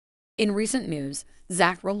In recent news,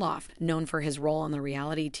 Zach Roloff, known for his role on the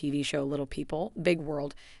reality TV show Little People, Big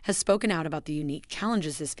World, has spoken out about the unique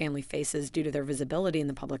challenges his family faces due to their visibility in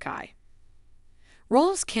the public eye.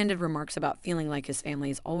 Roloff's candid remarks about feeling like his family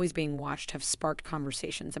is always being watched have sparked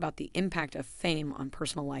conversations about the impact of fame on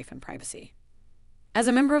personal life and privacy. As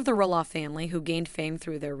a member of the Roloff family who gained fame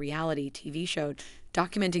through their reality TV show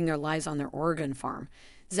documenting their lives on their Oregon farm,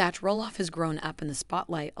 Zach Roloff has grown up in the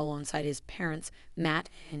spotlight alongside his parents, Matt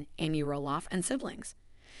and Amy Roloff, and siblings.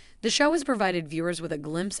 The show has provided viewers with a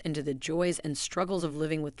glimpse into the joys and struggles of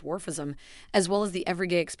living with dwarfism, as well as the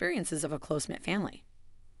everyday experiences of a close-knit family.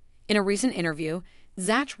 In a recent interview,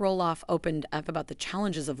 Zach Roloff opened up about the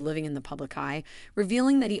challenges of living in the public eye,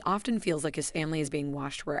 revealing that he often feels like his family is being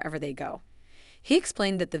watched wherever they go. He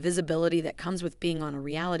explained that the visibility that comes with being on a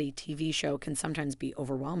reality TV show can sometimes be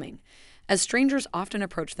overwhelming, as strangers often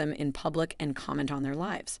approach them in public and comment on their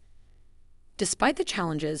lives. Despite the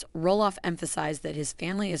challenges, Roloff emphasized that his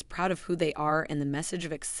family is proud of who they are and the message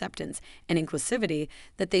of acceptance and inclusivity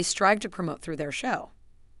that they strive to promote through their show.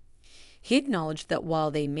 He acknowledged that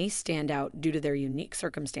while they may stand out due to their unique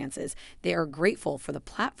circumstances, they are grateful for the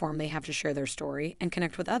platform they have to share their story and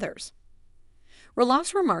connect with others.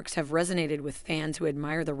 Roloff's remarks have resonated with fans who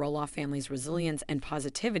admire the Roloff family's resilience and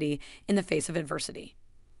positivity in the face of adversity.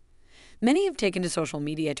 Many have taken to social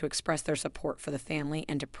media to express their support for the family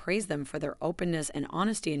and to praise them for their openness and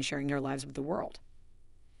honesty in sharing their lives with the world.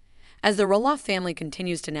 As the Roloff family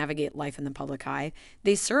continues to navigate life in the public eye,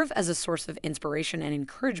 they serve as a source of inspiration and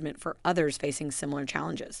encouragement for others facing similar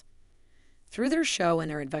challenges. Through their show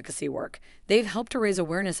and their advocacy work, they've helped to raise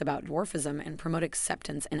awareness about dwarfism and promote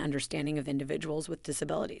acceptance and understanding of individuals with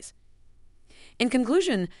disabilities. In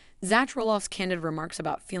conclusion, Zach Roloff's candid remarks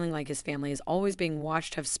about feeling like his family is always being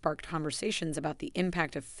watched have sparked conversations about the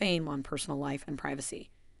impact of fame on personal life and privacy.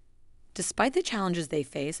 Despite the challenges they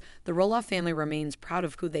face, the Roloff family remains proud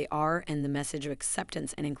of who they are and the message of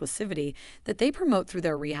acceptance and inclusivity that they promote through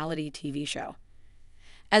their reality TV show.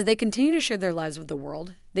 As they continue to share their lives with the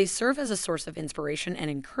world, they serve as a source of inspiration and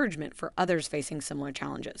encouragement for others facing similar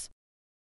challenges.